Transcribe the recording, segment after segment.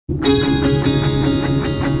OK，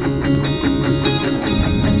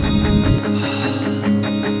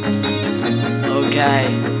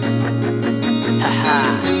 哈哈，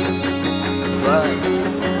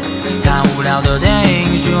看无聊的电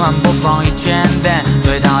影，循环播放1000遍。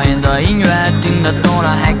最讨厌的音乐，听得多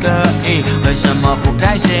了还可以。为什么不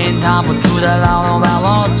开心？逃不出的牢笼把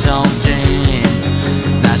我囚禁。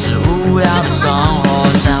那是无聊的生活，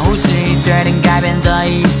深呼吸，决定改变这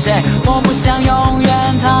一切。我不想永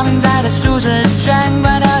远逃命在的舒适圈，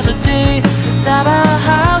关掉手机，打包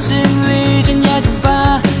好行李，今夜出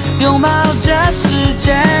发，拥抱这世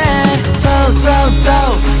界。走走走，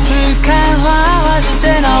去看花花世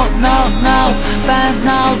界 ，No No No， 烦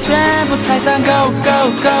恼全部拆散 ，Go Go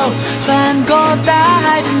Go， 穿过大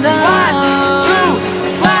海尽头。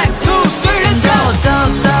One two three let's go， 走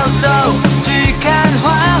走走，去看花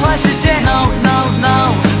花世界 ，No No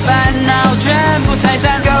No， 烦恼全部拆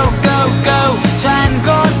散 ，Go Go Go， 穿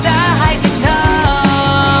过大海尽头。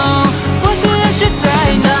我是学者，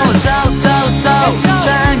走走走走，穿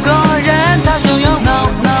过人潮汹涌 ，No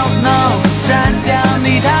No No， 删掉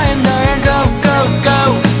你讨厌的人 ，Go Go Go，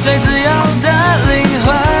 最自由的灵魂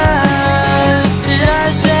是热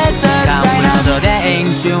血的。看无聊的电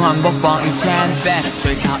影，循环播放1000遍，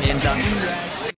最讨厌的音乐。